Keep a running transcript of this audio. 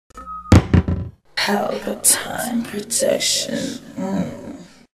Pelpa time protection.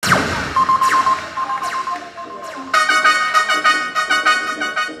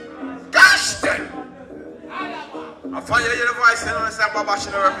 I find you hear the voice, you know, say Habba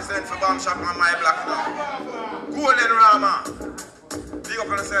should represent for Bomb Shop on my block now. Golden Rama. Big up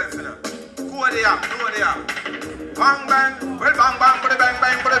on yourself, you know. CODIAC. Bang bang, well bang bang, bang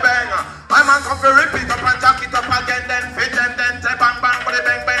bang, bang bang. My man come to repeat up and jack it up again, then fit them, then say bang bang, bang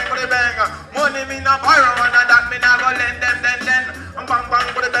bang, bang. Money me no borrow, and that me no go lend them, then. Bang bang,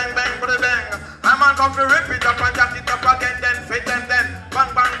 bang bang, bang. My man come to repeat up and jack it up again, then fit them, then bang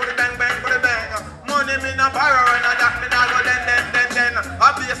bang, bang bang, bang. Money me no borrow, and that me no go lend them, then.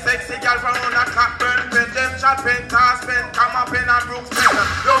 I be a sexy girl from on a Cockburn pen, them shopping, cars pen, come up in a Brooks pen.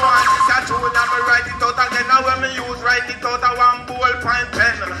 You want this a tune, and me write it out again. Now when me use write it out of one ballpoint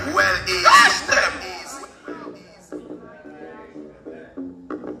pen. Well, ease them.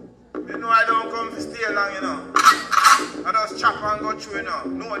 You know I don't come to stay long, you know. I just chop and go through, you know.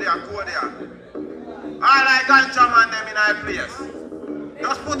 No, they are CODIAC. All I ganja man them in our place.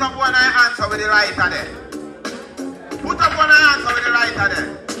 Just put up one eye answer with the lighter there. Put up one eye answer with the lighter there.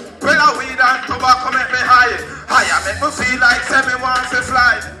 Well, a weed and tobacco make me high. Higher make me feel like me want to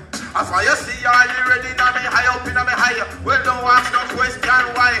fly. After you see all you ready now me high up in me high. Well, don't ask no question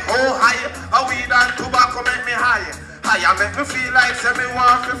why. Oh, high. A weed and tobacco make me high. Higher make me feel like me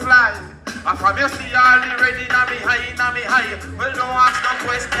want to fly. After you see all you ready now me high. Well, don't ask no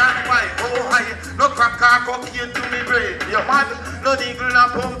question why. Oh, high. No crack or cocaine to me brain. You mad? No needle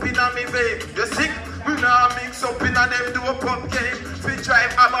and pump in me vein. You sick? We now mix up in a them do a pump game. We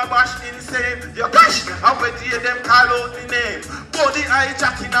drive Habba bash insane. You gosh, I wait till them call out me name. Body eye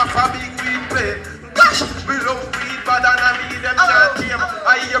jacking off a big weed plane. Gosh, we love weed but I need them can't tame.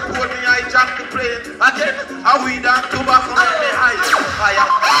 I hear pull me I jack the plane. Again, I weed and tobacco make me high. I am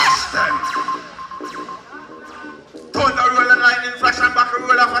gosh them. Thunder roll and lightning flash and back a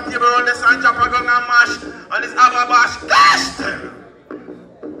roll off a table on the sun chop a gun and mash. And it's Habba bash. Gosh them.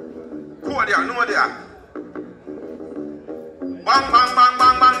 CODIAC, no there. Bang, bang, bang,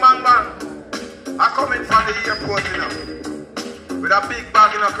 bang, bang, bang, bang. I come in from the airport, you know. With a big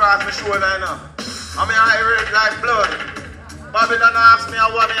bag, you know, across my shoulder, you know. I mean, I red like blood. Babylon ask me, I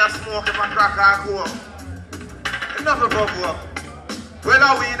want me to smoke if I crack or coke. Enough above work. Well,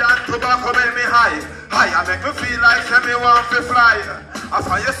 a weed and tobacco make me high. High, I make me feel like me want to fly.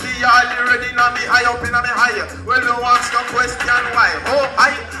 After you see all you ready now me high up in me high. Well, don't ask no question why. Oh,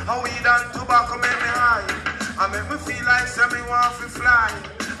 high, a weed and tobacco make me high. I make me feel like me want to fly.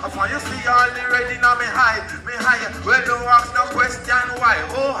 After you see all you ready now me high. Well, don't ask no question why.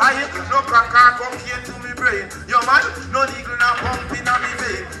 Oh, high, no crack or cocaine to me brain. You mad? No needle and pump in me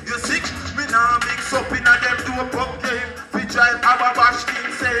vein. You sick? Me now mix up in them do a pump game. We drive Habba bash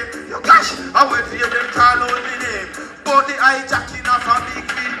insane. You gosh, I wait for them call out me name. But the eye jacking off a big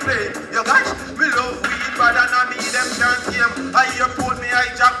weed plane. You gosh, me love weed but I me them can't tame. I hear pull me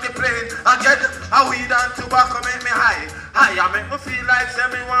I jack the plane. Again, a weed and tobacco make me high. High, I make me feel like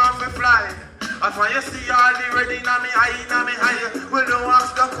me want to fly. And when you see all the ready now me high. Well, don't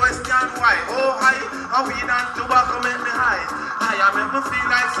ask the question why. Oh, high, a weed and tobacco make me high. High, I make me feel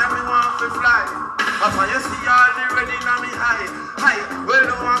like me want to fly. And when you see all the ready now me high. Well,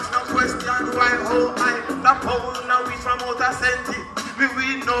 don't ask no question why. Oh, high, the pound now we from out a centi. Me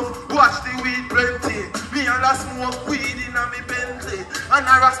weed enough, watch the weed plenty. Me and I smoke weed in a me Bentley. And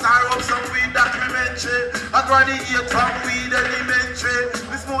I star up some weed documentary. I graduate from weed elementary.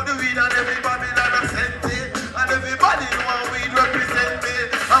 We smoke the weed and everybody that I sent it. And everybody know weed represent me.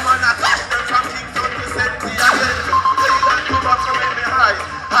 I'm on a clash them from Kingston to Senti. And then weed and tobacco make me high.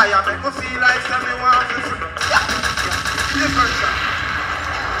 High, I make me feel like me want to different shot.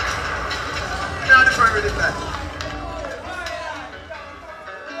 Now different with it like.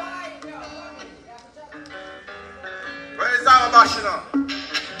 Where is Habba bash, you know?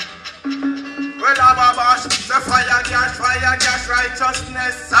 Well, Habba bash, the fire gas,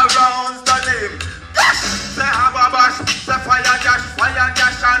 righteousness surrounds the name. Gosh, the Habba bash, the fire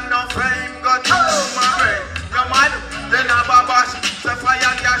gas, and no flame got to my brain. You mad? Then Habba bash, the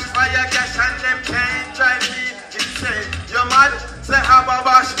fire gas, and them can't drive me insane. You mad? The Habba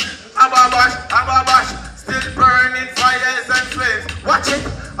bash, still burning fires and flames. Watch it,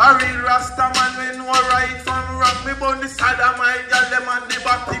 a real Rasta man, we know right from wrong. Me burn the side of my girl, them and the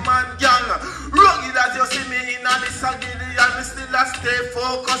Batty man gang. Rugged as you see me in a disagility, and me still a stay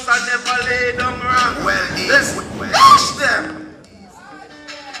focused and never lay them wrong. Well, let's watch them.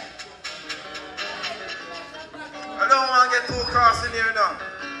 I don't want to get too cross in here now.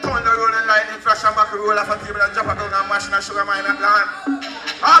 Thunder rolling lightning flash and back roll off a table and drop it down and mash and sugar mine at land.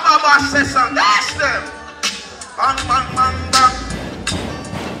 Habba session, dash them. Bang, bang, bang, bang.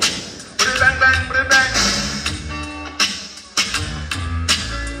 Bang, bang, bang, bang.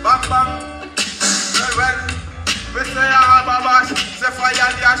 Bang, bang. Well, we say Habba, say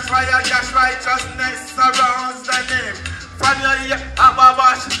fire gas, righteousness surrounds the name. From your ear,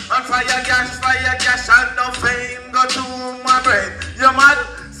 Habba, and fire gas, and no fame go to my brain. You mad?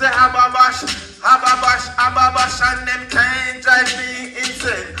 Say Habba, and them can't drive me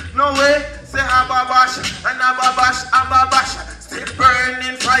insane. No way, say Habba, and Habba, still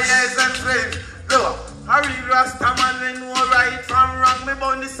burning fires and flames. Look, I read Rastaman, we know right from wrong. Me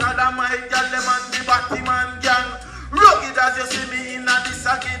born the Sodomite, girl, them and the Batman gang. Rugged as you see me in a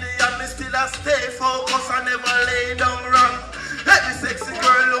disagreement, and me still a stay focused and never lay down wrong. Every sexy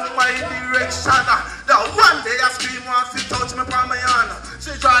girl look my direction. Now one day I scream once she touch me from my hand.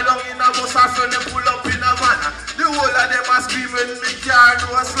 She drive down in a bus and friend them pull up in a van. The whole of them a scream when me car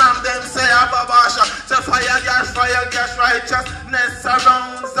do a slam. Them say Habba, say fire gas, righteousness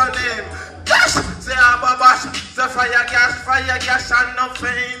surrounds the name. Gosh, say Habba, say fire gas, and no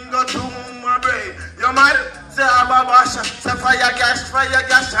fame go to my brain. You mad? Say Habba, say fire gas,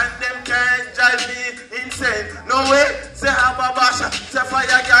 and them can't drive me insane. No way. Say Habba, say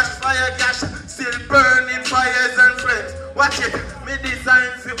fire gas, still burning fires and flames. Watch it, me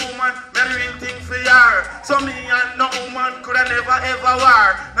design for woman, me real thing for her. So me and no woman coulda never ever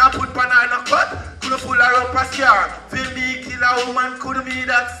war. Now put banana cut, coulda full her up a scar. For me kill a woman, coulda be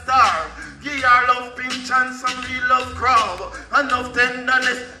that star. Give her love pinch and some real love crowd. Enough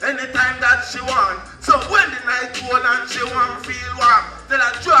tenderness anytime that she want. So when the night cold and she want feel warm, then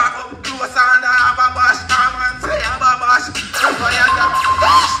I draw up close and Habba come and say Habba, say fire gas,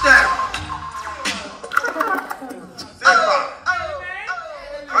 dash them.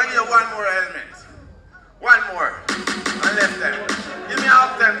 I need one more element. One more. And left them. Give me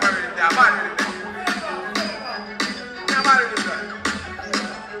half them for it there. Abandon them. Give me abandon them.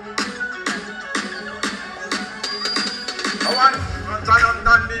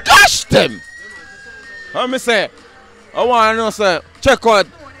 Dash them! How me say? I want to know, sir. Check out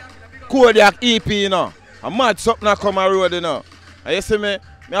CODIAC EP, you know. A mad something that come on road, you know. And you see me?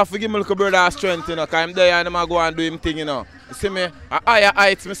 I have to give my little brother strength, you know. Because I'm there and I'm go and do him thing, you know. You see me? A higher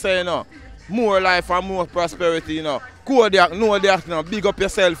heights, me say, you know. More life and more prosperity, you know. CODIAC, know that, you know. Big up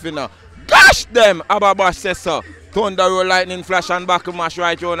yourself, you know. Dash them! Habba says so. Thunder roll, lightning flash and buckle mash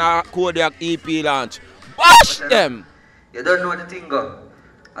right on a CODIAC EP launch. Bash them! You don't know the thing, go.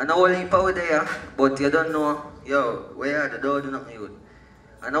 I know all heap out there, but you don't know, yo, where the door do not youth.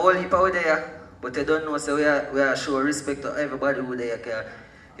 I know all heap out there, but you don't know, so we are show respect to everybody who there.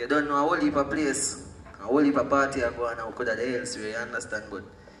 You don't know a whole heap of place, a whole heap of party are going on, could have the else, you understand, but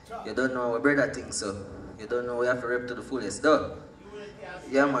you don't know our brother thing, so you don't know we have to rep to the fullest, though.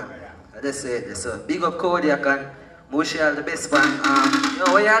 Yeah, man, I just say this, so big up CODIAC and Mushy all the best man.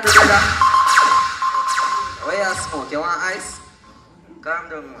 Yo, where you do brother? Where you smoke? You want ice? Calm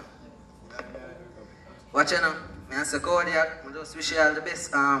down, man. Watch it now. I say CODIAC, I just wish you all the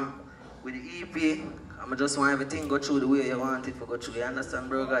best with the EP. I just want everything go through the way you want it to go through. You understand,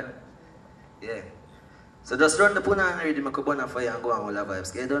 bro? God? Yeah. So just run the puna and read the Makubana for you and go on with the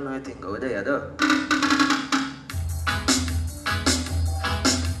vibes. You don't know anything, go there, though.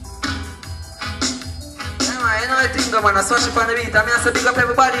 Yeah, man, you know anything, though, man. I Swashii on the beat. I mean, I say big up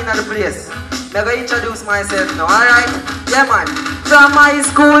everybody in the place. I'm going to introduce myself now, alright? Yeah, man. From my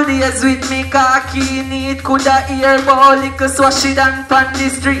school days with me khaki neat, coulda hear about little Swashii than on the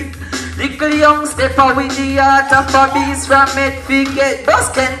street. Little young stepper with the heart of a beast from Medford get bus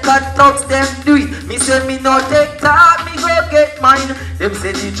can cut talks them do it. Me say me no take time, me go get mine. Them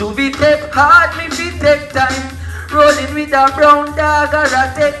say the videotape hard, me fi take time. Rolling with a brown dog or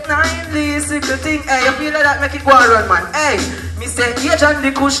a Tech 9 little thing. Hey, you feel like that make it go and run, man. Hey, me say age and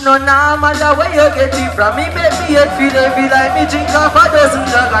the kush no normal. Where you get it from? Me baby head feel heavy like me drink off a dozen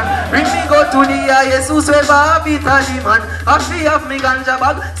dragon. Bring me go to the highest whosoever have it a man. I feel have me ganja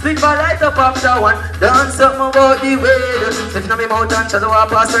bag, slip a light up after one. Dance something about the way. Sniffing on me mouth and shadow a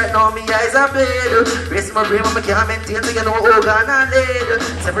pass right now. Me eyes are blade. Race my brain when me can't maintain to get no organ and lead.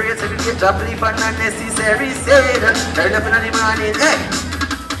 Separate, drop leaf and unnecessary said. Turn up in the morning, hey!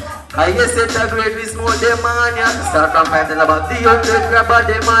 I set a grade we smoke them on ya. Start from 5 till about the 100 grab a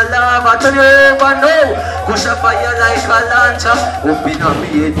them a lava. Turn you over now. Push a fire like a launcher. Up in a me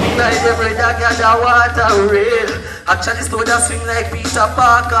head, behind the bread I gather water rail. Actually slow that swing like Peter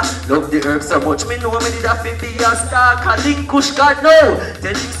Parker. Love the herb so much, me know me did a fi be a stalker. Link kush God now.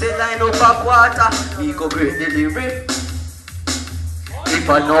 Tell him say line up a quarter. Me go great delivery. If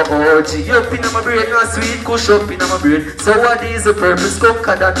for no OG. Up in my brain, no sweet kush up in my brain. So what is the purpose?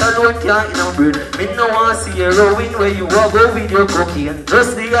 Conquer that alone can't in my brain. Me no want see a rowing where you walk go with your cocaine.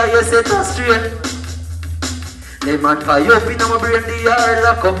 Just the eye you set us straight. They man fire up in my brain, the air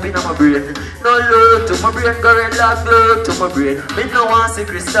lock up in my brain. No low to my brain, gorilla glow to my brain. Me no want see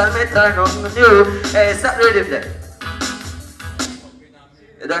crystal metal, nothing new. Hey, stop ready there.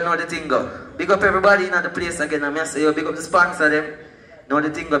 You don't know the thing go. Big up everybody in the place again. I'm say yo, big up the sponsor them. Know the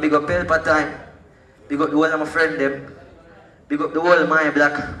thing go. Big up Pelpa time. Big up the whole of my friend them. Big up the whole of my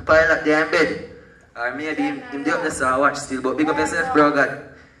black pilot there in bed. Or maybe him the up there so I watch still. But big up yourself, bro God.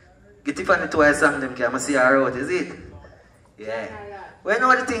 Get it on the twice song them can see her out, is it? Yeah. Where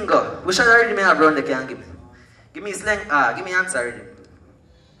know the thing go? We should already may have run they can give me. Give me slang, give me answer already.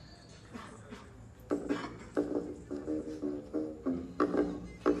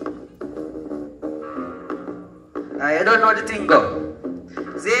 You don't know the thing go.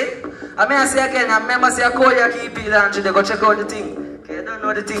 See? I mean I say again, I remember say a CODIAC EP launch, they go check out the thing. Okay, you don't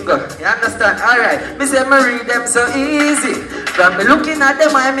know the thing go. You understand? Alright. Me say me read them so easy. From me looking at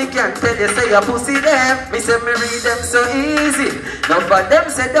them, I me can tell you say you pussy them. Me say me read them so easy. Now for them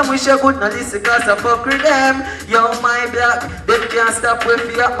say them wish you good no listen cause I fuck with them. Yo my black, them can't stop with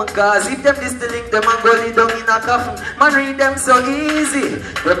you up my cause if them this the link them and go lay down in a coffin. Man read them so easy.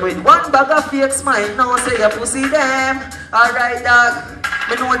 Them with one bag of fake smile now say you pussy them. Alright dog.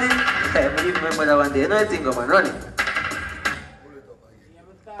 Me know the hey, me remember that one day. You know the thing go man, run it.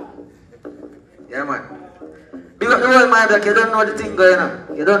 Yeah man. Big up the whole my black, you don't know the thing going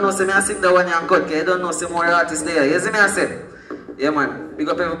on. You don't know say me I sing that one and cut, you don't know say more artists there. You see me I say? Yeah man. Big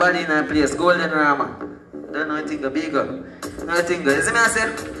up everybody in that place, Golden Rama. You don't know the thing go, big up. You know the thing go, you see me I say?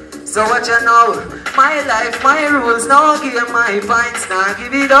 So what you know? My life, my rules, no give my pints, nah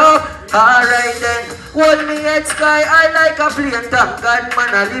give it up. Alright then, hold me head sky, I like a plane tank. God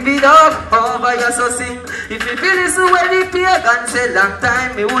man, I live it up. Over you so sing. If you feel this way, the pagan say long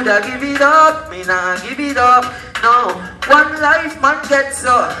time, me woulda give it up. Me nah give it up. No, one life man gets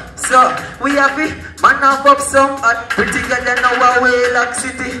so we have it, man have up some at pretty girl in our way like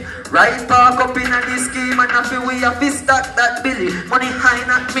city. Right park up in a this scheme and I feel we have to stack that Billy. Money high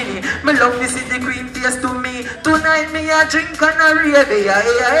not mini. Me love to see the queen face to me. Tonight me a drink and a rave,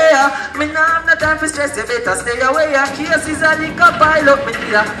 yeah. Me nah have no time for stress, you better stay away. A case is a liquor pile up me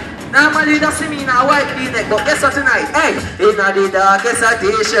dear. Normally don't see me in a white v-neck, but guess what tonight? Hey, in the dark, guess a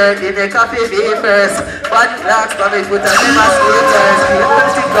t-shirt, in the coffee be first. But blacks for me put a never skaters. You know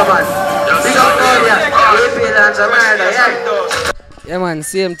the thing, come on. Big up CODIAC, AP and Jamaica, yeah. Yeah man,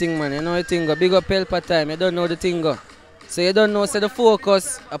 same thing man, you know the thing go. Big up Pelpa time, you don't know the thing go. So you don't know, so the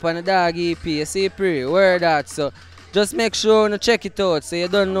focus upon the dog EP, you see pre, where that, so just make sure you check it out. So you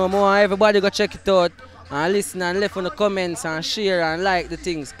don't know more, everybody go check it out. And listen and left on the comments and share and like the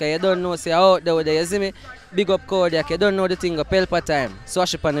things. Cause you don't know, say out there, you see me? Big up CODIAC, you don't know the thing, Pelpa time.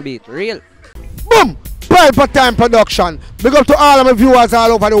 Swashii on the beat, real. Boom! Pelpa time production. Big up to all of my viewers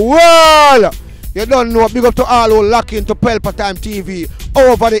all over the world. You don't know, big up to all who lock into Pelpa Time TV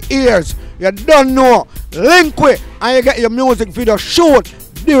over the years. You don't know, link with and you get your music video shoot,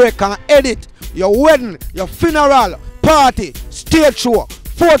 direct and edit, your wedding, your funeral, party, stage show,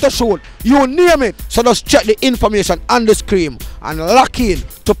 photo shoot, you name it. So just check the information on the screen and lock in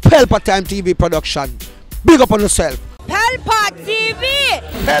to Pelpa Time TV production. Big up on yourself. Pelpa TV!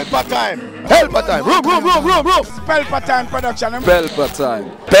 Pelpa Time! Pelpa Time! Room! Pelpa Time production. Pelpa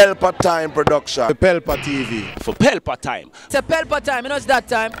Time. Pelpa Time production. Pelpa TV. For Pelpa Time. It's a Pelpa time, you know it's that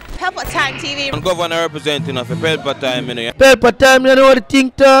time. Pelpa Time TV. I'm governor representing of Pelpa Time, you know. Pelpa Time, you know what the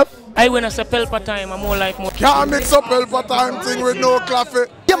thing tough? I when I say Pelpa Time, I'm more like more. Can't mix up Pelpa Time thing with no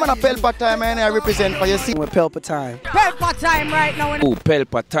coffee. Yeah man, a Pelpa Time and I represent for you see. With Pelpa time. Pelpa Time right now. Oh,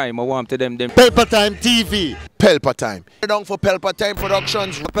 Pelpa Time, I want to them. Pelpa Time TV. Pelpa Time. Down for Pelpa Time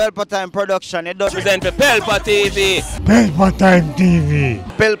Productions. Pelpa Time production. It does Represent for Pelpa TV. Pelpa Time TV.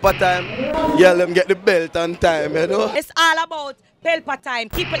 Pelpa Time. Yeah, let them get the belt on time, you know. It's all about Pelpa Time.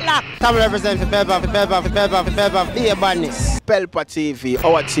 Keep it locked. Time represent for Pelpa, be a badness. Pelpa TV,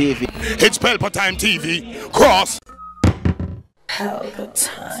 our TV. It's Pelpa Time TV. Cross. Habba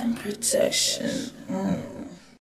time protection.